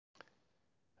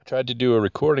Tried to do a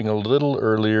recording a little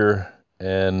earlier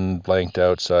and blanked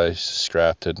out, so I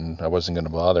scrapped it and I wasn't going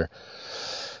to bother.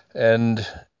 And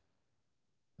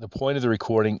the point of the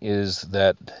recording is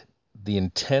that the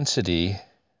intensity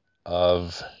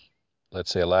of,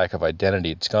 let's say, a lack of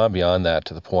identity, it's gone beyond that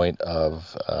to the point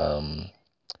of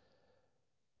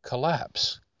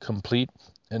collapse, complete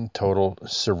and total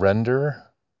surrender,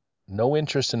 no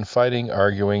interest in fighting,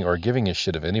 arguing, or giving a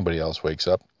shit if anybody else wakes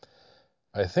up.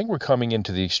 I think we're coming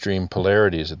into the extreme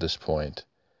polarities at this point.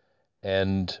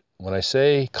 And when I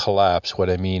say collapse, what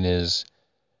I mean is,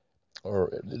 or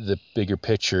the bigger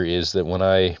picture is that when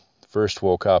I first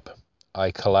woke up,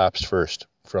 I collapsed first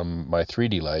from my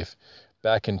 3D life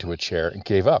back into a chair and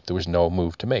gave up. There was no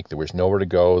move to make. There was nowhere to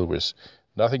go. There was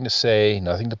nothing to say,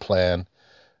 nothing to plan,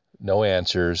 no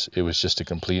answers. It was just a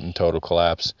complete and total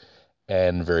collapse.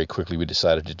 And very quickly we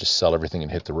decided to just sell everything and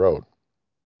hit the road.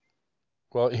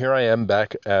 Well, here I am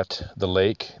back at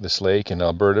this lake in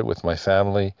Alberta with my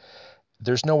family.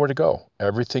 There's nowhere to go.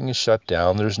 Everything is shut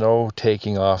down. There's no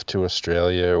taking off to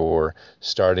Australia or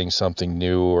starting something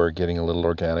new or getting a little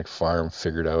organic farm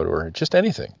figured out or just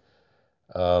anything.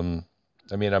 I'm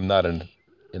not in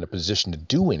a position to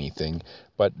do anything,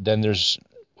 but then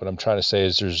what I'm trying to say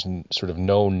is there's sort of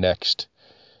no next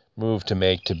move to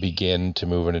make to begin to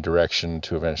move in a direction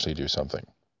to eventually do something.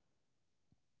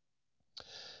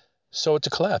 So it's a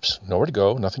collapse. Nowhere to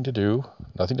go, nothing to do,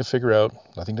 nothing to figure out,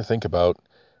 nothing to think about.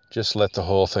 Just let the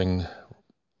whole thing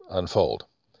unfold.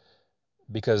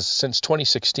 Because since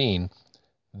 2016,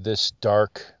 this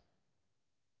dark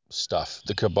stuff,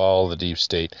 the cabal, the deep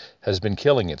state, has been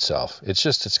killing itself.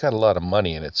 It's got a lot of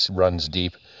money and it runs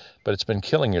deep, but it's been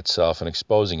killing itself and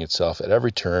exposing itself at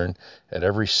every turn, at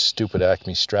every stupid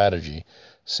Acme strategy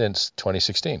since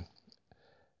 2016.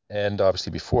 And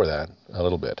obviously before that, a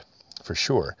little bit, for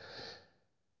sure.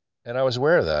 And I was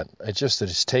aware of that. It's just that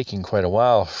it's taking quite a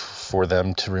while for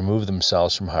them to remove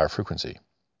themselves from higher frequency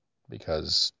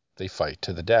because they fight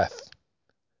to the death.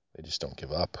 They just don't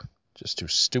give up. Just too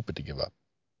stupid to give up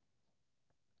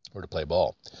or to play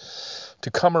ball. To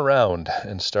come around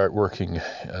and start working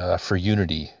for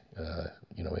unity,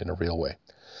 in a real way.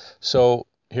 So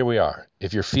here we are.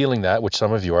 If you're feeling that, which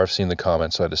some of you are, I've seen the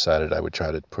comments, so I decided I would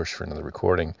try to push for another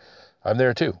recording. I'm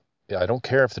there too. I don't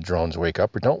care if the drones wake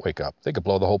up or don't wake up. They could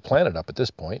blow the whole planet up at this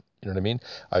point. You know what I mean?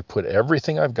 I put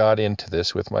everything I've got into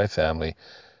this with my family,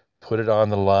 put it on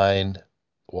the line,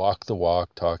 walk the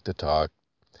walk, talk the talk,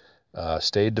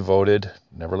 stayed devoted,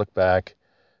 never looked back,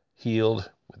 healed,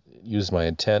 used my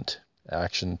intent,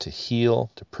 action to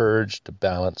heal, to purge, to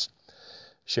balance,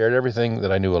 shared everything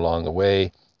that I knew along the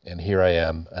way. And here I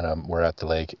am, and we're at the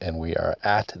lake, and we are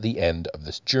at the end of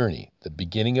this journey. The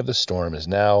beginning of the storm is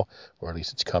now, or at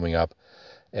least it's coming up,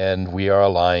 and we are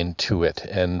aligned to it.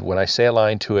 And when I say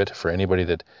aligned to it, for anybody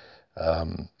that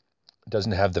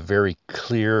doesn't have the very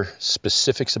clear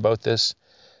specifics about this,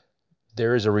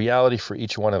 there is a reality for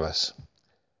each one of us.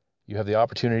 You have the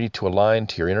opportunity to align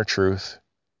to your inner truth.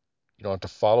 You don't have to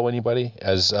follow anybody,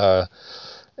 as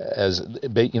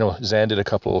Zan did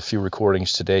a few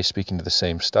recordings today speaking to the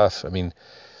same stuff. I mean,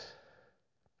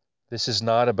 this is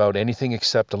not about anything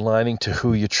except aligning to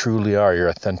who you truly are, your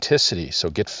authenticity. So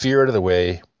get fear out of the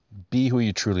way, be who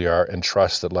you truly are, and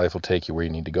trust that life will take you where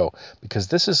you need to go. Because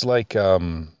this is like,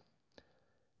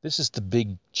 this is the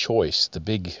big choice, the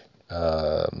big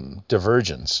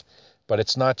divergence. But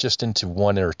it's not just into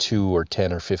 1 or 2 or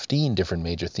 10 or 15 different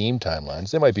major theme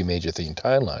timelines. There might be major theme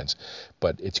timelines,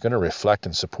 but it's going to reflect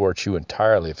and support you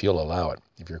entirely if you'll allow it.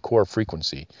 If your core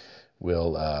frequency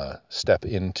will step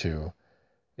into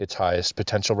its highest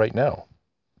potential right now.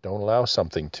 Don't allow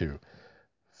something to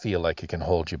feel like it can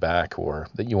hold you back or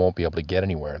that you won't be able to get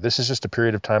anywhere. This is just a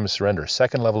period of time of surrender.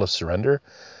 Second level of surrender.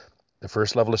 The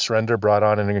first level of surrender brought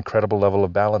on an incredible level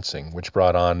of balancing, which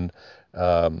brought on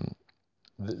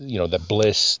the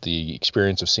bliss, the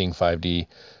experience of seeing 5D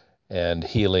and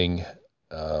healing,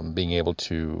 being able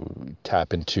to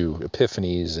tap into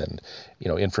epiphanies and,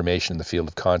 information in the field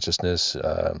of consciousness,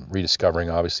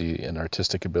 rediscovering, obviously, an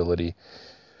artistic ability,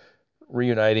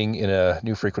 reuniting in a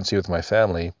new frequency with my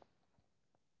family,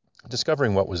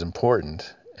 discovering what was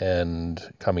important and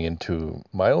coming into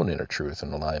my own inner truth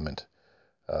and alignment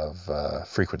of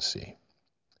frequency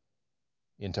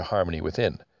into harmony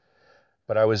within.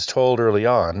 But I was told early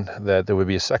on that there would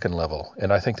be a second level,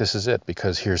 and I think this is it,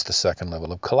 because here's the second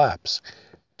level of collapse.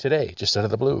 Today, just out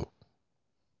of the blue.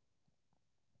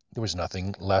 There was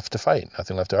nothing left to fight,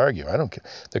 nothing left to argue. I don't care.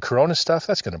 The corona stuff,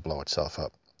 that's going to blow itself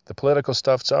up. The political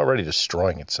stuff, it's already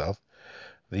destroying itself.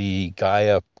 The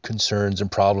Gaia concerns and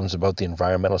problems about the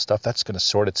environmental stuff, that's going to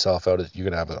sort itself out. You're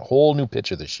going to have a whole new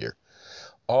picture this year.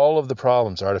 All of the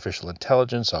problems, artificial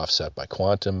intelligence offset by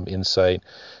quantum insight,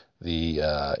 the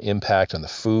impact on the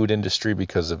food industry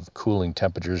because of cooling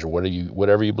temperatures or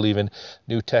whatever you believe in,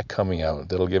 new tech coming out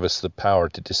that'll give us the power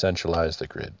to decentralize the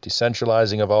grid,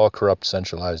 decentralizing of all corrupt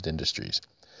centralized industries.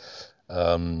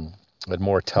 But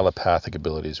more telepathic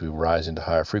abilities. We rise into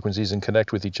higher frequencies and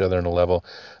connect with each other on a level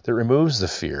that removes the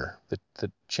fear,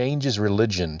 that changes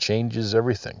religion, changes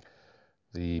everything.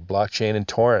 The blockchain and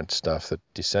torrent stuff that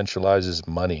decentralizes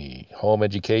money, home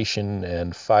education,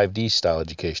 and 5D style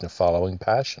education of following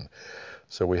passion.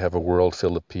 So we have a world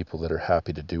filled with people that are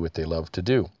happy to do what they love to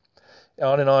do.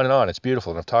 On and on and on. It's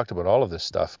beautiful. And I've talked about all of this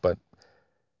stuff, but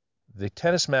the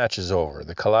tennis match is over.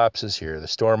 The collapse is here. The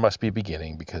storm must be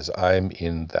beginning because I'm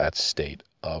in that state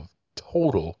of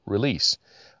total release.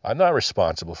 I'm not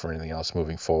responsible for anything else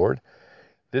moving forward.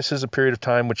 This is a period of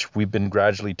time which we've been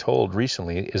gradually told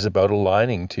recently is about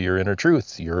aligning to your inner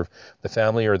truth, the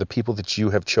family or the people that you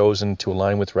have chosen to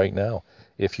align with right now,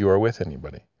 if you are with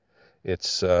anybody.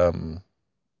 It's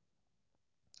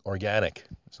organic.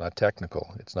 It's not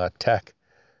technical. It's not tech.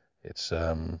 It's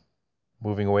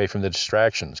moving away from the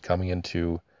distractions, coming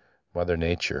into Mother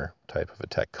Nature type of a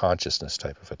tech, consciousness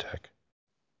type of a tech.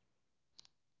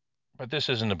 But this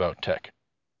isn't about tech.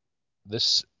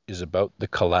 This is about the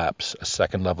collapse, a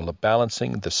second level of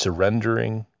balancing, the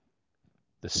surrendering,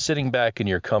 the sitting back in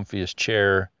your comfiest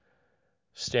chair,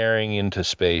 staring into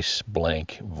space,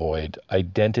 blank, void,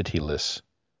 identityless,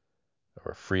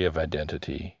 or free of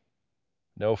identity.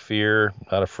 No fear,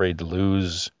 not afraid to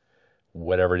lose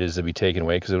whatever it is to be taken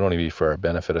away, because it would only be for our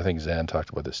benefit. I think Zan talked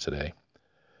about this today.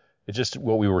 It's just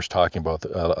what we were talking about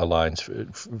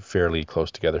aligns fairly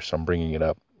close together, so I'm bringing it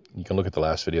up. You can look at the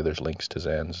last video. There's links to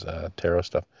Zan's tarot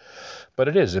stuff. But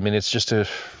it is. I mean, it's just a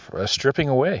stripping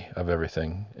away of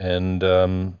everything and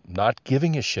not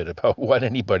giving a shit about what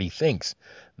anybody thinks.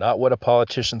 Not what a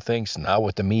politician thinks, not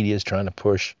what the media is trying to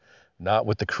push, not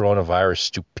what the coronavirus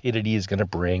stupidity is going to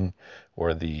bring,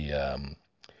 or the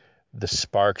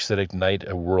sparks that ignite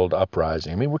a world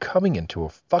uprising. I mean, we're coming into a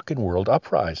fucking world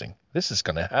uprising. This is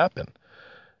going to happen.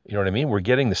 You know what I mean? We're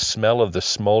getting the smell of the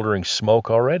smoldering smoke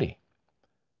already.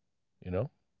 You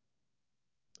know?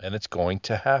 And it's going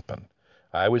to happen.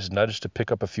 I was nudged to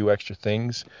pick up a few extra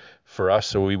things for us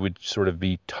so we would sort of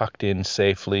be tucked in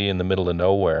safely in the middle of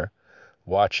nowhere,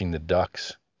 watching the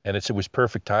ducks. And it was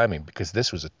perfect timing because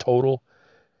this was a total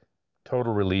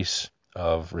release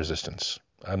of resistance.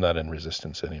 I'm not in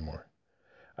resistance anymore.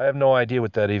 I have no idea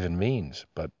what that even means,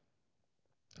 but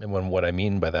what I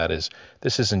mean by that is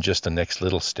this isn't just the next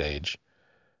little stage.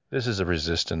 This is a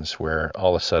resistance where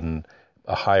all of a sudden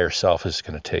a higher self is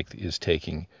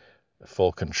taking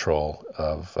full control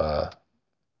of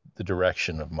the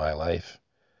direction of my life.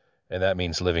 And that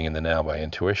means living in the now by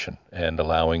intuition and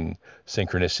allowing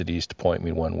synchronicities to point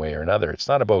me one way or another. It's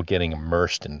not about getting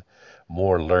immersed in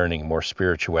more learning, more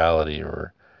spirituality,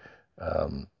 or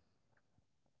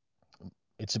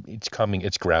it's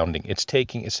grounding. It's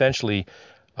taking, essentially,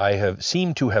 I have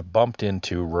seemed to have bumped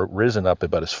into, risen up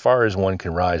about as far as one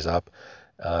can rise up,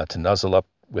 to nuzzle up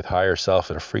with higher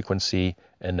self at a frequency,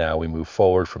 and now we move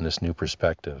forward from this new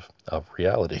perspective of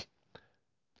reality,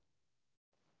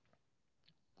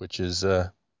 which is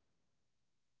a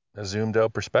zoomed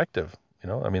out perspective. You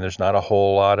know, I mean, there's not a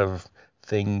whole lot of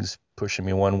things pushing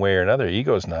me one way or another.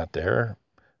 Ego's not there.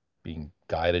 Being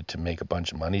guided to make a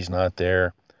bunch of money's not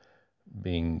there.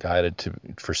 Being guided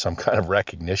for some kind of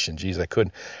recognition. Geez,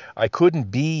 I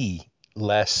couldn't be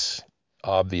less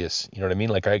obvious. You know what I mean?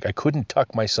 Like I couldn't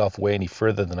tuck myself away any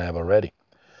further than I have already,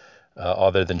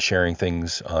 other than sharing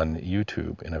things on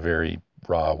YouTube in a very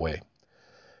raw way.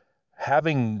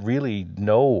 Having really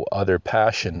no other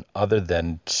passion other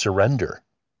than surrender,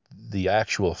 the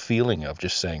actual feeling of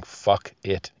just saying, fuck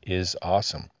it, is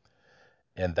awesome.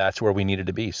 And that's where we needed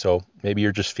to be. So maybe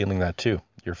you're just feeling that too.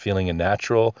 You're feeling a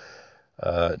natural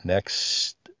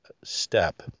next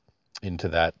step into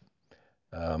that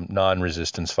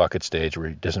non-resistance fuck it stage where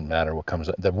it doesn't matter what comes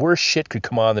up. The worst shit could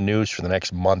come on the news for the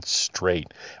next month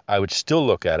straight. I would still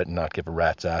look at it and not give a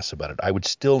rat's ass about it. I would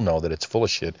still know that it's full of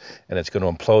shit and it's going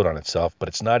to implode on itself, but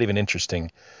it's not even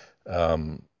interesting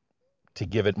to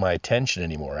give it my attention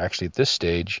anymore. Actually, at this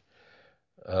stage,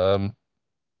 I'm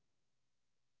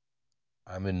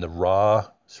in the raw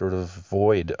sort of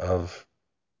void of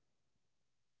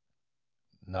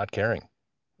not caring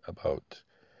about,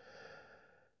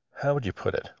 how would you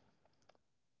put it?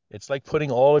 It's like putting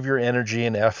all of your energy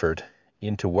and effort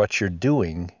into what you're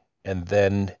doing, and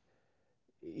then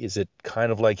is it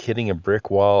kind of like hitting a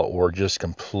brick wall or just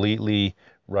completely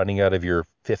running out of your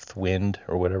fifth wind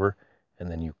or whatever, and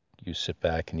then you you sit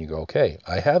back and you go, okay,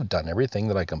 I have done everything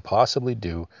that I can possibly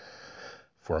do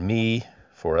for me,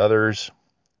 for others,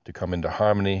 to come into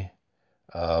harmony,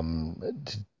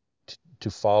 to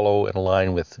follow and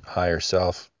align with higher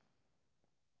self,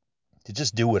 to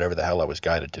just do whatever the hell I was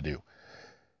guided to do.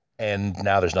 And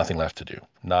now there's nothing left to do.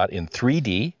 Not in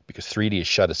 3D, because 3D has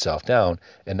shut itself down,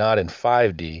 and not in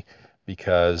 5D,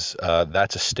 because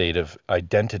that's a state of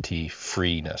identity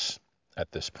freeness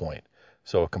at this point.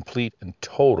 So a complete and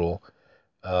total,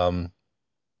 I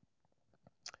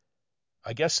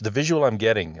guess the visual I'm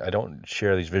getting, I don't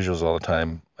share these visuals all the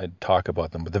time, I talk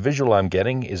about them, but the visual I'm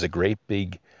getting is a great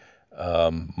big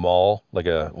mall, like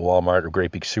a Walmart or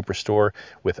great big superstore,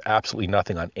 with absolutely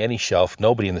nothing on any shelf,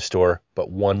 nobody in the store, but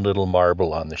one little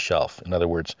marble on the shelf. In other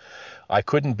words, I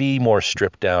couldn't be more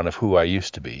stripped down of who I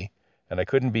used to be, and I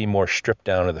couldn't be more stripped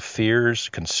down of the fears,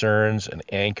 concerns, and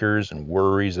anchors and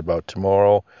worries about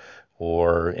tomorrow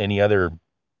or any other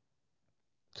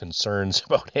concerns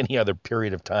about any other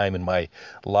period of time in my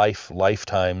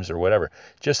lifetimes or whatever.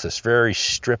 Just this very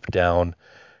stripped down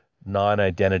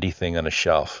non-identity thing on a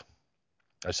shelf.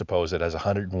 I suppose it has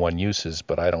 101 uses,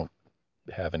 but I don't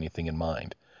have anything in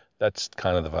mind. That's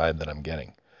kind of the vibe that I'm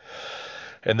getting.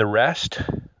 And the rest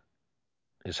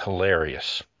is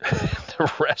hilarious.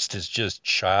 The rest is just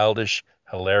childish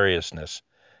hilariousness,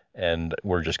 and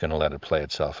we're just going to let it play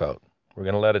itself out. We're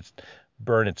going to let it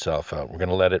burn itself out. We're going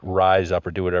to let it rise up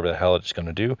or do whatever the hell it's going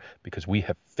to do, because we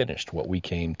have finished what we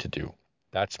came to do.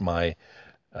 That's my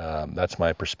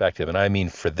perspective, and I mean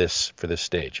for this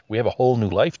stage. We have a whole new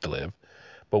life to live,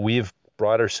 but we've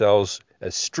brought ourselves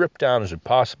as stripped down as we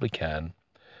possibly can,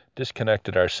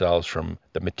 disconnected ourselves from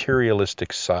the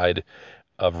materialistic side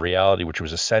of reality, which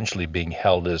was essentially being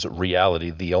held as reality,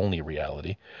 the only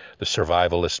reality, the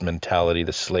survivalist mentality,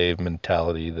 the slave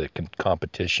mentality, the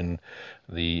competition,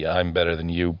 the I'm better than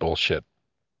you bullshit,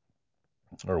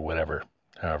 or whatever,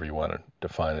 however you want to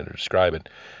define it or describe it,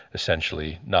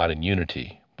 essentially not in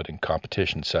unity, but in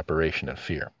competition, separation, and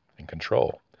fear and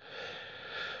control.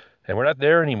 And we're not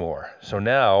there anymore. So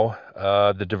now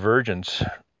the divergence,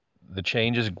 the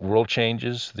changes, world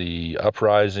changes, the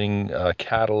uprising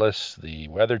catalysts, the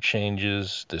weather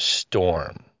changes, the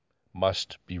storm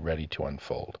must be ready to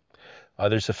unfold.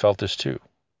 Others have felt this too.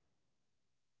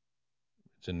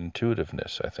 It's an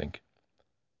intuitiveness, I think.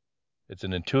 It's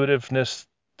an intuitiveness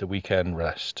that we can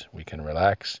rest, we can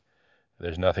relax.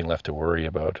 There's nothing left to worry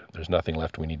about. There's nothing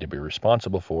left we need to be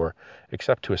responsible for,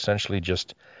 except to essentially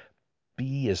just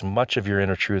be as much of your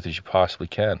inner truth as you possibly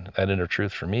can. That inner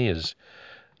truth for me is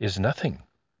nothing.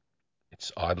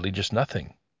 It's oddly just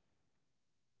nothing.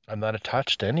 I'm not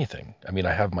attached to anything. I mean,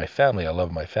 I have my family. I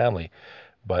love my family,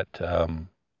 but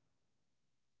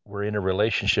we're in a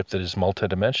relationship that is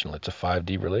multidimensional. It's a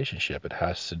 5D relationship. It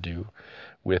has to do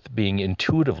with being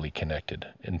intuitively connected,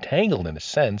 entangled in a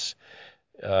sense,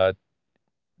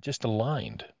 just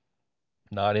aligned,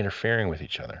 not interfering with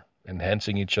each other,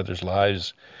 enhancing each other's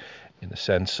lives in the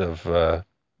sense of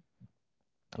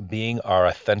being our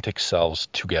authentic selves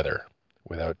together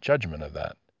without judgment of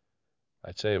that.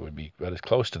 I'd say it would be about as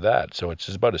close to that. So it's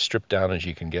about as stripped down as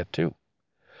you can get to.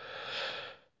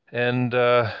 And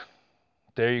there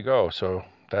you go. So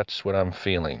that's what I'm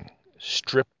feeling.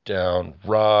 Stripped down,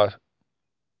 raw,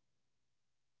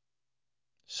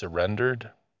 surrendered.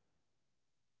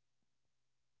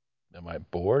 Am I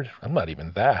bored? I'm not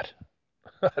even that.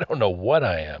 I don't know what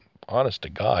I am. Honest to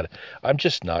God, I'm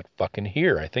just not fucking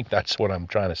here. I think that's what I'm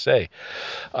trying to say.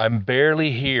 I'm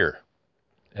barely here.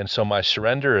 And so my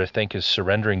surrender, I think, is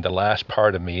surrendering the last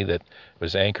part of me that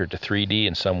was anchored to 3D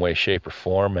in some way, shape, or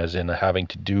form, as in having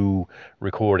to do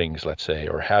recordings, let's say,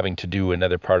 or having to do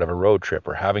another part of a road trip,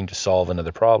 or having to solve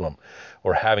another problem,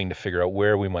 or having to figure out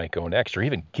where we might go next, or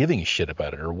even giving a shit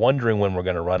about it, or wondering when we're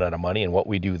going to run out of money and what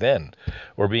we do then,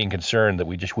 or being concerned that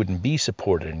we just wouldn't be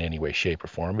supported in any way, shape, or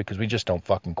form because we just don't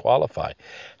fucking qualify.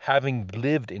 Having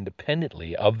lived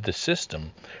independently of the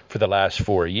system for the last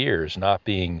 4 years, not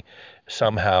being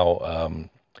somehow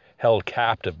held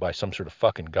captive by some sort of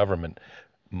fucking government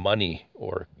money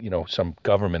or, some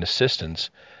government assistance,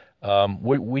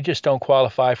 we just don't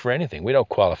qualify for anything. We don't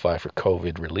qualify for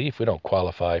COVID relief. We don't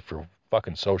qualify for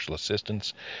fucking social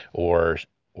assistance or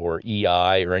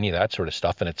EI or any of that sort of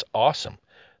stuff. And it's awesome.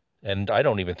 And I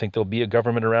don't even think there'll be a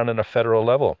government around on a federal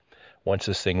level once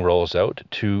this thing rolls out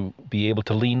to be able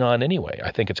to lean on anyway.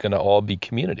 I think it's going to all be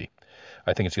community.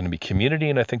 I think it's going to be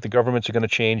community, and I think the governments are going to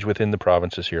change within the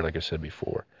provinces here, like I said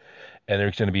before. And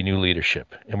there's going to be new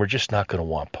leadership. And we're just not going to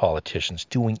want politicians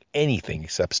doing anything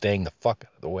except staying the fuck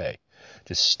out of the way.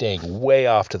 Just staying way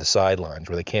off to the sidelines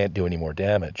where they can't do any more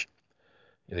damage.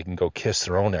 They can go kiss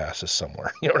their own asses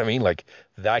somewhere. You know what I mean? Like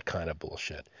that kind of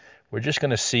bullshit. We're just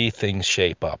going to see things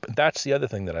shape up. And that's the other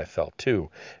thing that I felt too,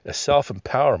 a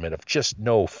self-empowerment of just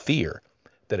no fear.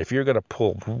 That if you're going to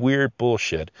pull weird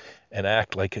bullshit and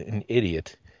act like an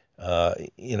idiot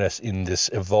in this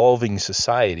evolving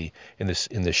society, in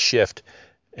this shift,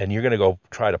 and you're going to go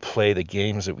try to play the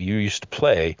games that you used to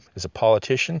play as a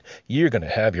politician, you're going to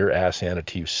have your ass handed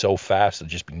to you so fast there'll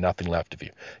just be nothing left of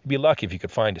you. You'd be lucky if you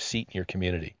could find a seat in your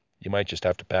community. You might just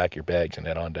have to pack your bags and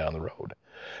head on down the road.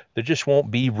 There just won't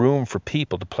be room for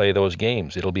people to play those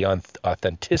games. It'll be on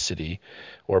authenticity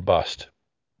or bust.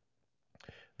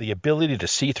 The ability to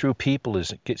see through people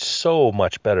gets so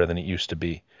much better than it used to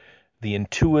be. The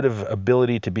intuitive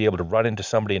ability to be able to run into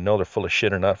somebody and know they're full of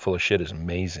shit or not full of shit is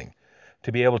amazing.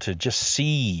 To be able to just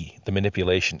see the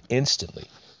manipulation instantly,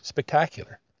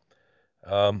 spectacular.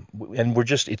 And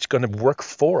it's going to work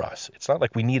for us. It's not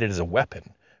like we need it as a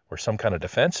weapon or some kind of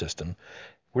defense system.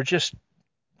 We're just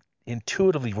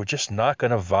intuitively, we're just not going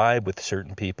to vibe with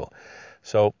certain people.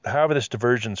 So however this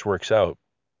divergence works out,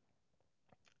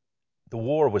 the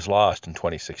war was lost in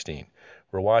 2016.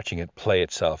 We're watching it play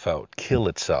itself out, kill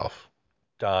itself,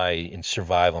 die in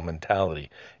survival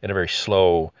mentality in a very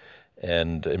slow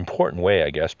and important way, I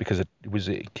guess, because it was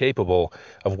capable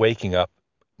of waking up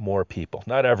more people.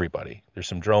 Not everybody. There's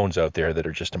some drones out there that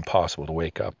are just impossible to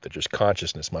wake up. That just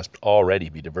consciousness must already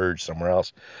be diverged somewhere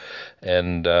else,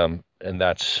 and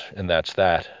that's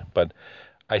that. But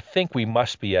I think we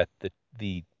must be at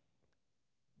the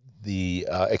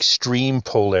extreme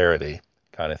polarity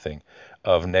kind of thing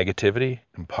of negativity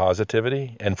and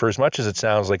positivity. And for as much as it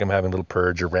sounds like I'm having a little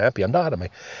purge or rampy, I'm not.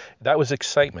 That was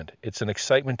excitement. It's an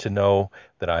excitement to know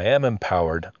that I am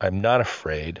empowered. I'm not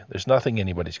afraid. There's nothing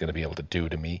anybody's going to be able to do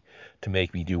to me to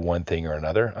make me do one thing or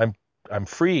another. I'm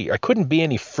free. I couldn't be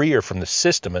any freer from the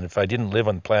system, and if I didn't live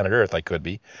on planet Earth, I could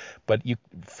be. But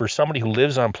for somebody who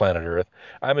lives on planet Earth,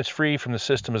 I'm as free from the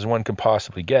system as one can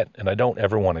possibly get, and I don't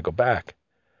ever want to go back.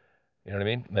 You know what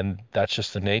I mean? And that's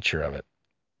just the nature of it.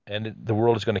 And the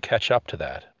world is going to catch up to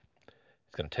that.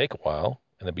 It's going to take a while,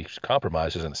 and there'll be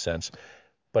compromises in a sense,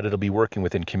 but it'll be working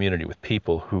within community with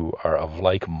people who are of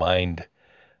like mind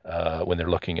when they're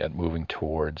looking at moving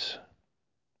towards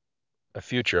a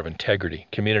future of integrity,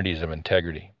 communities of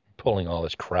integrity, pulling all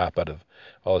this crap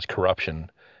all this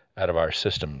corruption out of our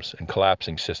systems and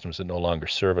collapsing systems that no longer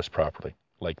serve us properly,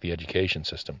 like the education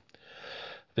system,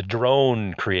 the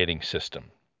drone creating system.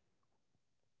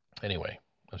 Anyway,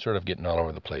 I'm sort of getting all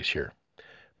over the place here.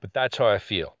 But that's how I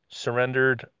feel.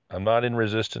 Surrendered. I'm not in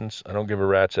resistance. I don't give a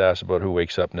rat's ass about who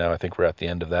wakes up now. I think we're at the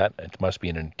end of that. It must be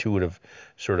an intuitive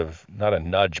sort of, not a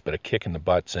nudge, but a kick in the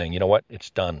butt saying, you know what? It's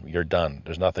done. You're done.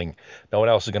 There's nothing. No one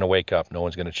else is going to wake up. No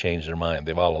one's going to change their mind.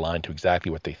 They've all aligned to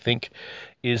exactly what they think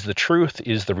is the truth,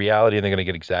 is the reality, and they're going to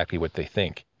get exactly what they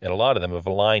think. And a lot of them have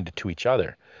aligned to each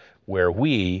other, where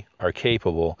we are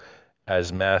capable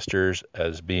as masters,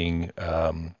 as being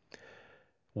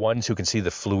ones who can see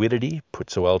the fluidity, put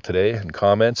so well today in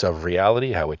comments, of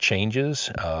reality, how it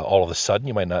changes. All of a sudden,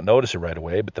 you might not notice it right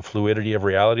away, but the fluidity of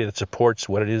reality that supports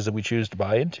what it is that we choose to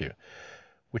buy into,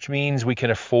 which means we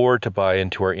can afford to buy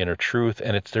into our inner truth,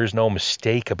 and there's no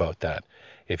mistake about that.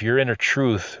 If your inner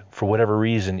truth, for whatever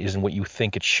reason, isn't what you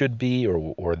think it should be,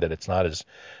 or that it's not as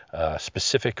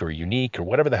specific or unique, or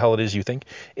whatever the hell it is you think,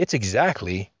 it's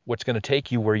exactly what's going to take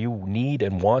you where you need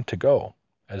and want to go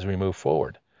as we move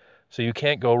forward. So you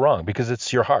can't go wrong because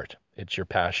it's your heart. It's your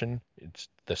passion. It's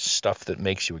the stuff that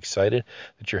makes you excited,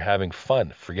 that you're having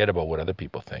fun. Forget about what other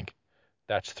people think.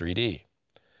 That's 3D.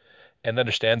 And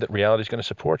understand that reality is going to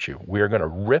support you. We are going to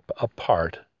rip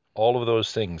apart all of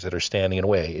those things that are standing in the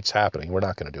way. It's happening. We're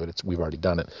not going to do it. We've already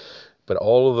done it. But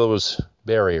all of those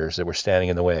barriers that were standing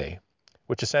in the way,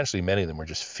 which essentially many of them were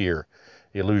just fear,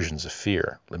 illusions of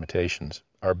fear, limitations,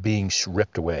 are being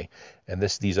ripped away. And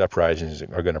these uprisings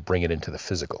are going to bring it into the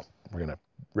physical. We're going to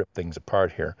rip things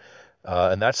apart here.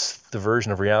 And that's the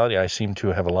version of reality I seem to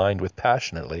have aligned with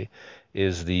passionately,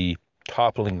 is the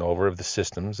toppling over of the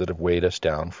systems that have weighed us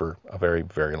down for a very,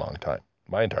 very long time.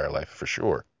 My entire life, for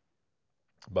sure.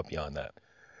 But beyond that,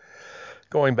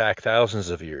 going back thousands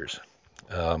of years.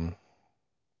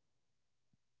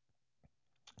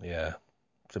 Yeah,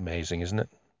 it's amazing, isn't it?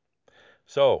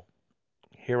 So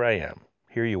here I am.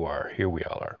 Here you are. Here we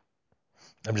all are.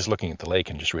 I'm just looking at the lake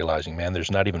and just realizing, man,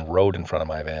 there's not even road in front of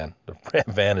my van. The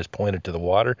van is pointed to the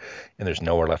water, and there's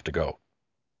nowhere left to go.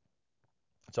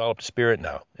 It's all up to spirit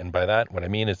now. And by that, what I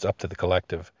mean is up to the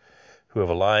collective who have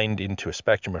aligned into a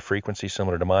spectrum of frequency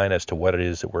similar to mine as to what it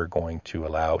is that we're going to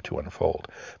allow to unfold.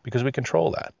 Because we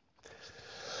control that.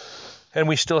 And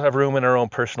we still have room in our own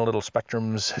personal little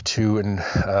spectrums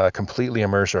to completely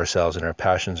immerse ourselves in our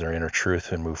passions, our inner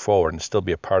truth, and move forward and still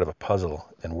be a part of a puzzle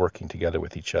and working together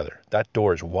with each other. That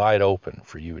door is wide open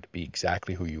for you to be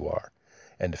exactly who you are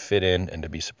and to fit in and to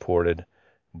be supported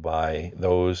by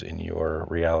those in your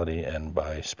reality and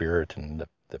by spirit and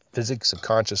the physics of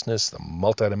consciousness, the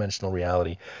multidimensional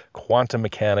reality, quantum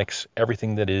mechanics,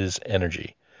 everything that is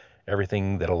energy,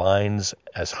 everything that aligns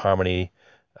as harmony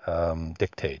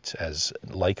dictates, as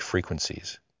like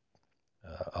frequencies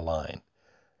align.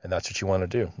 And that's what you want to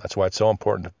do. That's why it's so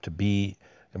important to be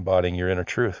embodying your inner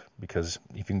truth, because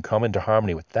if you can come into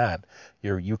harmony with that,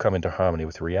 you come into harmony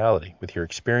with reality, with your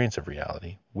experience of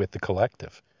reality, with the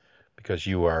collective, because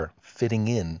you are fitting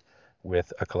in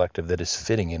with a collective that is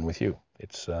fitting in with you.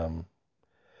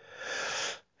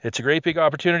 It's a great big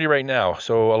opportunity right now.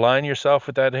 So align yourself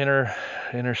with that inner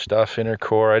stuff, inner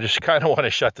core. I just kind of want to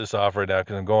shut this off right now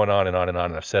because I'm going on and on and on,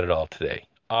 and I've said it all today.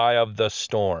 Eye of the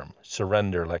storm.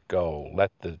 Surrender. Let go.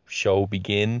 Let the show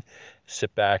begin.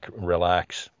 Sit back,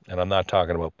 relax. And I'm not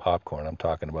talking about popcorn. I'm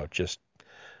talking about just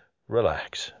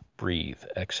relax, breathe,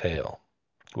 exhale.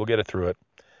 We'll get it through it,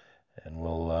 and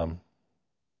we'll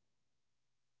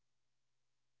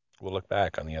look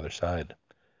back on the other side,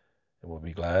 and we'll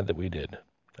be glad that we did.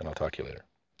 And I'll talk to you later.